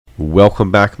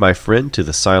Welcome back, my friend, to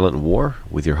The Silent War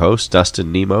with your host,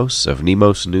 Dustin Nemos of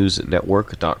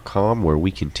NemosNewsNetwork.com, where we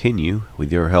continue,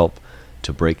 with your help,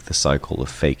 to break the cycle of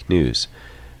fake news.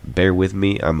 Bear with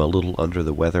me, I'm a little under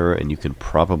the weather, and you can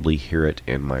probably hear it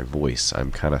in my voice.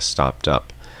 I'm kind of stopped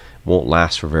up. Won't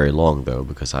last for very long, though,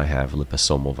 because I have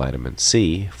liposomal vitamin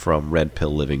C from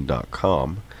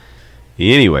RedPillLiving.com.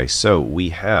 Anyway, so we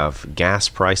have gas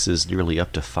prices nearly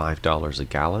up to $5 a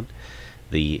gallon.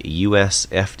 The U.S.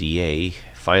 FDA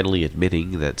finally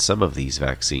admitting that some of these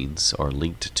vaccines are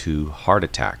linked to heart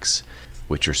attacks,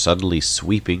 which are suddenly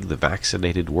sweeping the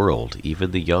vaccinated world,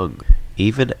 even the young,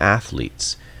 even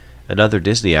athletes. Another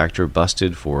Disney actor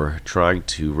busted for trying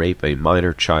to rape a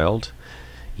minor child.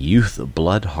 Youth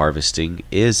blood harvesting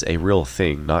is a real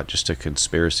thing, not just a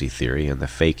conspiracy theory, and the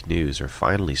fake news are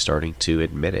finally starting to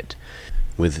admit it,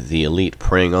 with the elite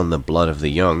preying on the blood of the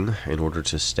young in order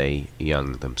to stay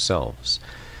young themselves.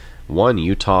 One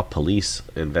Utah police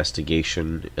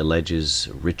investigation alleges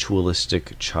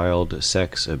ritualistic child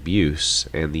sex abuse,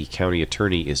 and the county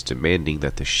attorney is demanding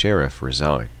that the sheriff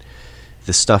resign.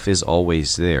 This stuff is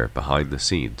always there, behind the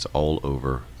scenes, all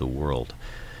over the world.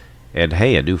 And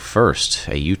hey, a new first.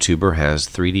 A YouTuber has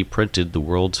 3D printed the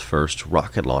world's first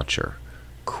rocket launcher.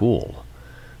 Cool.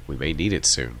 We may need it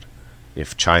soon,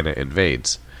 if China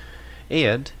invades.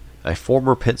 And a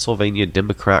former Pennsylvania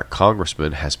Democrat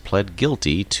congressman has pled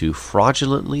guilty to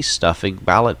fraudulently stuffing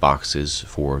ballot boxes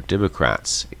for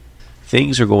Democrats.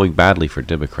 Things are going badly for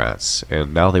Democrats,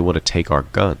 and now they want to take our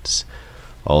guns.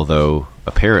 Although,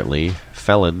 apparently,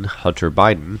 felon Hunter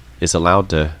Biden is allowed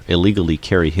to illegally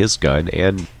carry his gun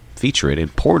and feature it in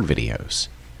porn videos.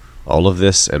 All of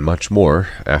this and much more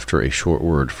after a short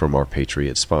word from our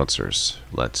Patriot sponsors.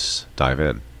 Let's dive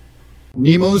in.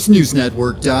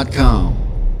 NemosNewsNetwork.com.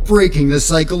 Breaking the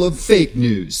cycle of fake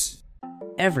news.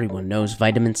 Everyone knows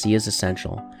vitamin C is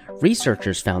essential.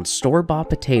 Researchers found store-bought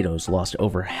potatoes lost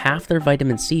over half their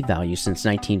vitamin C value since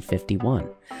 1951.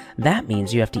 That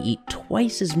means you have to eat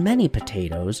twice as many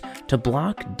potatoes to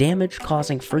block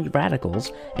damage-causing free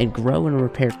radicals and grow and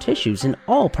repair tissues in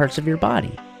all parts of your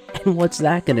body. And what's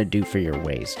that going to do for your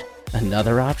waist?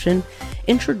 Another option?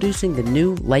 Introducing the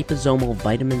new liposomal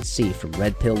vitamin C from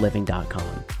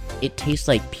RedPillLiving.com. It tastes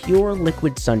like pure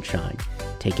liquid sunshine.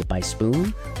 Take it by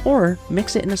spoon, or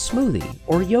mix it in a smoothie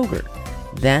or yogurt.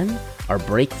 Then, our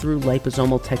breakthrough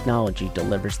liposomal technology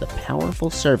delivers the powerful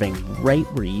serving right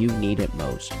where you need it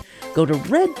most. Go to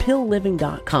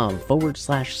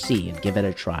redpillliving.com/C and give it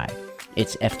a try.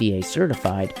 It's FDA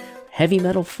certified, heavy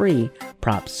metal free,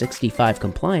 Prop 65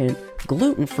 compliant,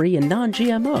 gluten free, and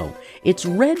non-GMO. It's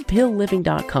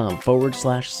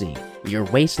redpillliving.com/C. Your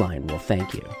waistline will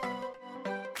thank you.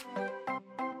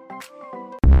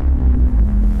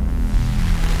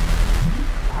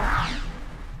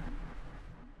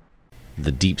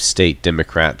 The deep state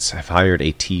Democrats have hired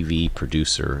a TV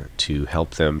producer to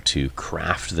help them to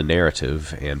craft the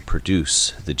narrative and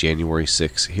produce the January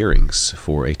 6 hearings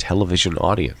for a television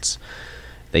audience.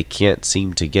 They can't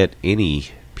seem to get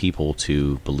any people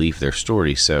to believe their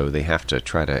story, so they have to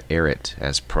try to air it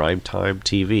as primetime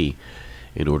TV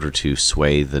in order to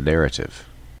sway the narrative.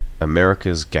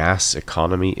 America's gas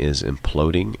economy is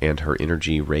imploding, and her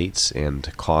energy rates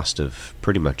and cost of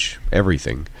pretty much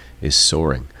everything is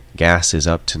soaring. Gas is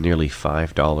up to nearly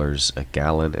 $5 a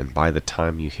gallon, and by the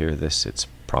time you hear this, it's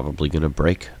probably going to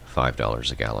break $5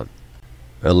 a gallon.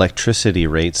 Electricity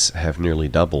rates have nearly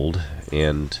doubled,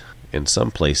 and in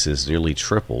some places nearly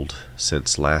tripled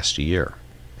since last year.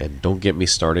 And don't get me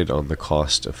started on the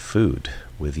cost of food,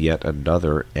 with yet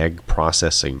another egg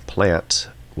processing plant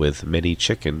with many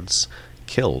chickens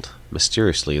killed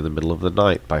mysteriously in the middle of the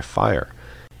night by fire.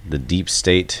 The deep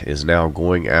state is now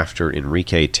going after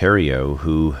Enrique Tarrio,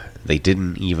 who they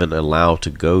didn't even allow to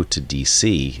go to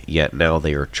D.C., yet now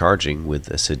they are charging with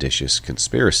a seditious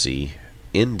conspiracy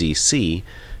in D.C.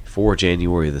 for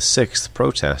January the 6th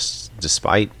protests,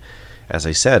 despite, as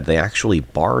I said, they actually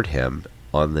barred him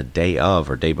on the day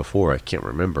of or day before, I can't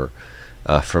remember,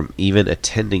 from even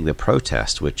attending the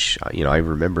protest, which, I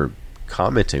remember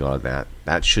commenting on that.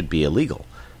 That should be illegal.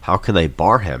 How can they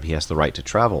bar him? He has the right to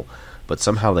travel. But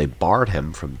somehow they barred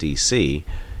him from D.C.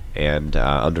 and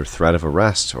under threat of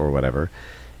arrest or whatever,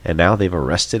 and now they've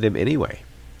arrested him anyway.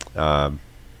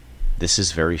 This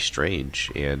is very strange,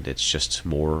 and it's just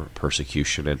more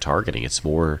persecution and targeting. It's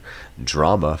more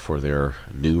drama for their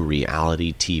new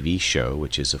reality TV show,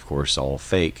 which is, of course, all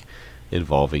fake,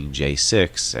 involving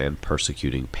J6 and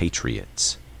persecuting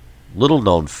patriots. Little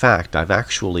known fact, I've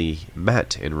actually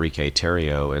met Enrique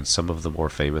Tarrio and some of the more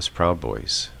famous Proud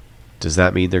Boys. Does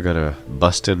that mean they're going to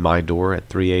bust in my door at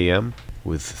 3 a.m.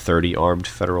 with 30 armed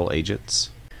federal agents?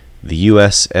 The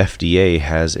US FDA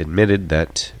has admitted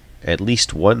that at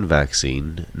least one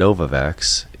vaccine,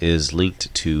 Novavax, is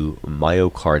linked to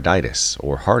myocarditis,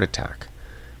 or heart attack,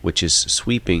 which is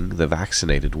sweeping the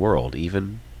vaccinated world,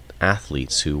 even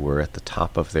athletes who were at the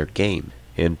top of their game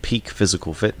in peak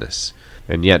physical fitness.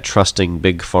 And yet trusting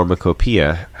big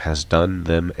pharmacopoeia has done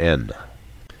them in.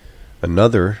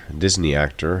 Another Disney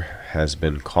actor has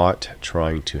been caught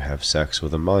trying to have sex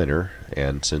with a minor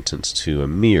and sentenced to a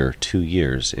mere 2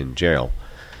 years in jail.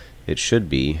 It should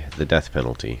be the death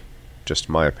penalty, just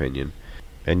my opinion.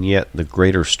 And yet the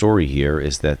greater story here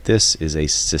is that this is a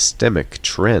systemic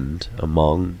trend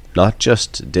among not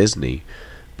just Disney,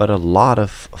 but a lot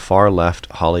of far-left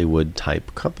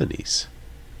Hollywood-type companies.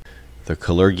 The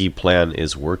Kalergi plan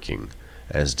is working,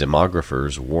 as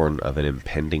demographers warn of an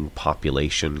impending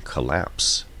population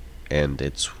collapse, and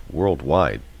it's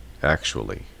worldwide,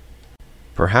 actually.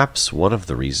 Perhaps one of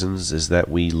the reasons is that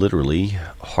we literally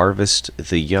harvest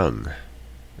the young,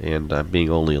 and I'm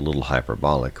being only a little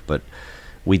hyperbolic, but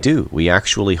we do. We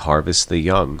actually harvest the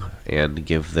young and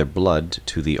give their blood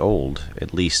to the old,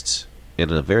 at least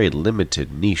in a very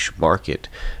limited niche market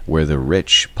where the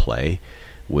rich play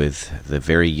with the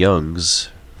very young's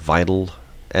vital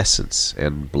essence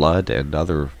and blood and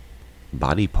other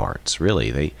body parts.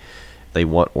 Really, they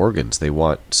want organs, they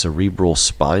want cerebral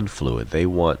spine fluid, they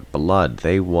want blood,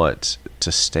 they want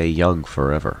to stay young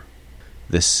forever.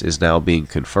 This is now being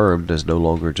confirmed as no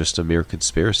longer just a mere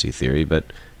conspiracy theory,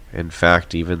 but in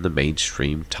fact even the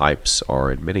mainstream types are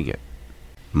admitting it.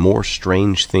 More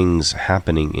strange things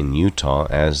happening in Utah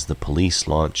as the police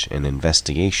launch an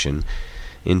investigation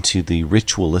into the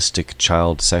ritualistic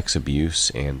child sex abuse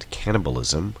and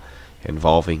cannibalism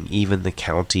involving even the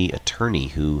county attorney,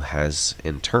 who has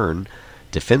in turn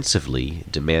defensively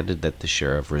demanded that the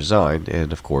sheriff resign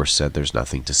and of course said there's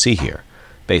nothing to see here.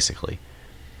 Basically,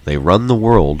 they run the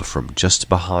world from just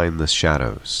behind the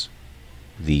shadows,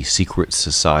 the secret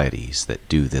societies that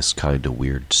do this kind of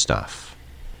weird stuff.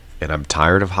 And I'm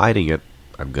tired of hiding it.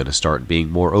 I'm going to start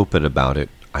being more open about it.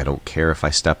 I don't care if I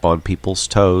step on people's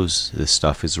toes. This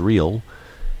stuff is real.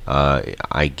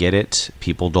 I get it.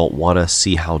 People don't want to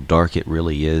see how dark it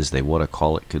really is. They want to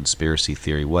call it conspiracy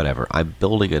theory, whatever. I'm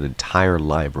building an entire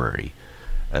library,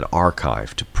 an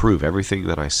archive, to prove everything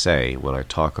that I say when I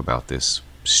talk about this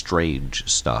strange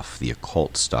stuff, the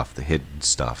occult stuff, the hidden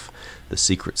stuff, the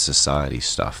secret society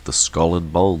stuff, the skull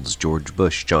and bones, George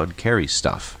Bush, John Kerry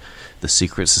stuff, the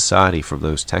secret society from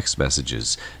those text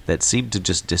messages that seemed to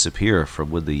just disappear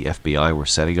from when the FBI were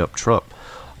setting up Trump.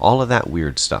 All of that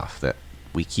weird stuff that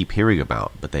we keep hearing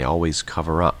about, but they always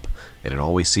cover up, and it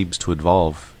always seems to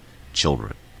involve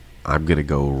children. I'm going to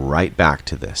go right back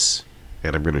to this,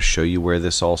 and I'm going to show you where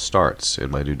this all starts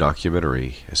in my new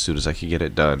documentary as soon as I can get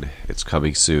it done. It's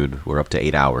coming soon. We're up to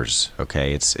 8 hours,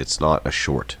 okay? It's not a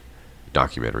short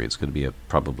documentary. It's going to be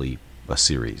probably a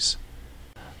series.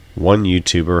 One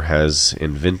YouTuber has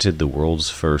invented the world's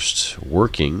first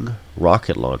working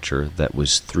rocket launcher that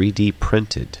was 3D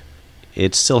printed.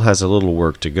 It still has a little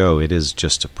work to go. It is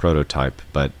just a prototype,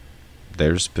 but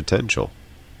there's potential.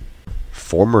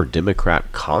 Former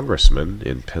Democrat congressman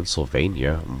in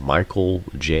Pennsylvania, Michael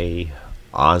J.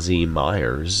 Ozzie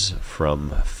Myers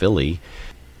from Philly,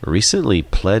 recently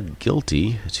pled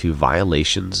guilty to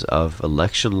violations of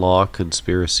election law,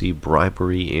 conspiracy,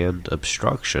 bribery, and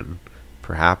obstruction.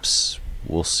 Perhaps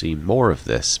we'll see more of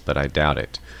this, but I doubt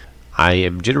it. I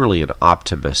am generally an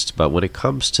optimist, but when it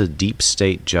comes to deep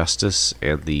state justice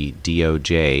and the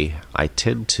DOJ, I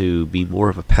tend to be more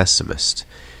of a pessimist.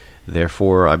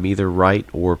 Therefore, I'm either right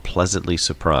or pleasantly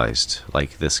surprised,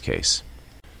 like this case.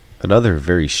 Another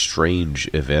very strange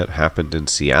event happened in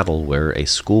Seattle where a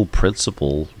school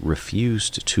principal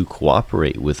refused to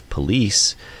cooperate with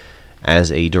police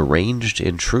as a deranged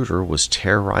intruder was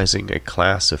terrorizing a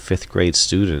class of 5th grade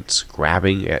students,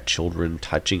 grabbing at children,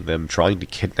 touching them, trying to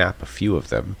kidnap a few of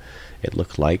them, it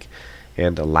looked like,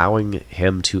 and allowing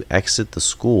him to exit the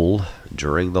school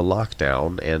during the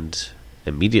lockdown. And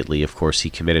immediately, of course,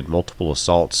 he committed multiple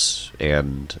assaults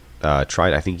and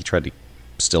tried to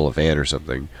steal a van or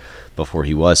something before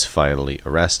he was finally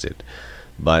arrested.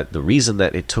 But the reason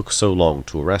that it took so long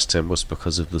to arrest him was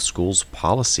because of the school's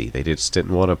policy. They just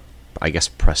didn't want to,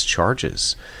 press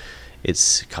charges.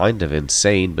 It's kind of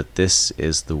insane, but this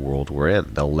is the world we're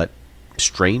in. They'll let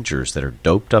strangers that are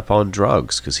doped up on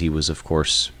drugs, because he was, of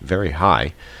course, very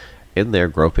high, in there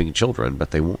groping children,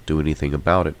 but they won't do anything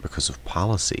about it because of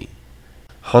policy.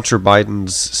 Hunter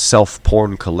Biden's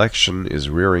self-porn collection is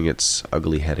rearing its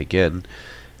ugly head again,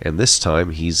 and this time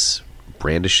he's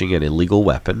brandishing an illegal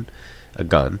weapon, a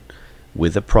gun,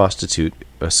 with a prostitute,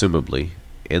 assumably,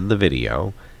 in the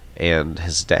video, And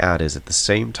his dad is at the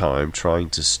same time trying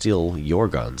to steal your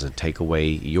guns and take away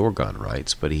your gun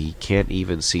rights, but he can't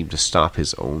even seem to stop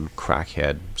his own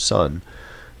crackhead son,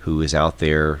 who is out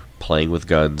there playing with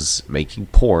guns, making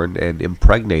porn, and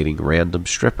impregnating random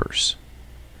strippers.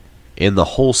 In the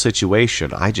whole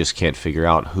situation, I just can't figure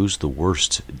out who's the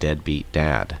worst deadbeat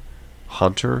dad,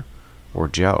 Hunter or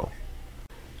Joe.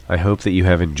 I hope that you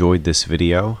have enjoyed this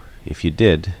video. If you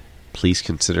did, please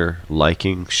consider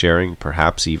liking, sharing,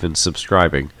 perhaps even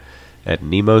subscribing at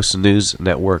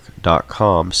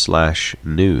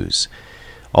nemosnewsnetwork.com/news.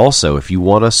 Also, if you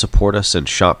want to support us and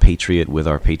shop Patriot with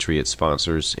our Patriot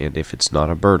sponsors, and if it's not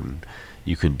a burden,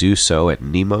 you can do so at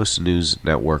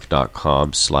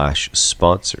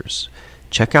nemosnewsnetwork.com/sponsors.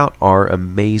 Check out our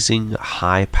amazing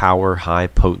high-power,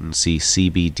 high-potency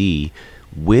CBD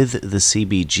with the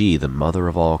CBG, the mother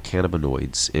of all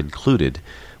cannabinoids, included,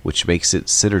 which makes it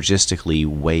synergistically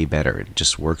way better. It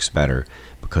just works better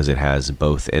because it has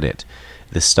both in it.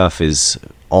 This stuff is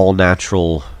all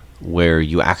natural, where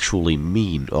you actually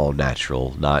mean all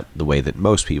natural, not the way that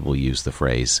most people use the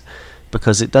phrase,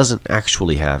 because it doesn't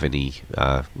actually have any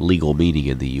legal meaning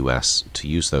in the U.S. to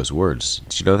use those words.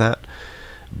 Did you know that?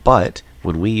 But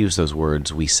when we use those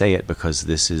words, we say it because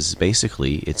this is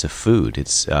basically, it's a food.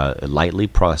 It's a lightly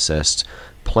processed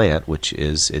plant, which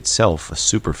is itself a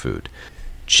superfood.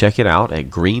 Check it out at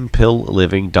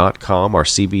greenpillliving.com, our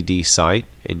CBD site,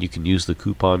 and you can use the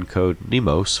coupon code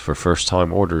NEMOS for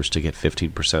first-time orders to get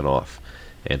 15% off.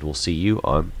 And we'll see you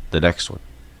on the next one.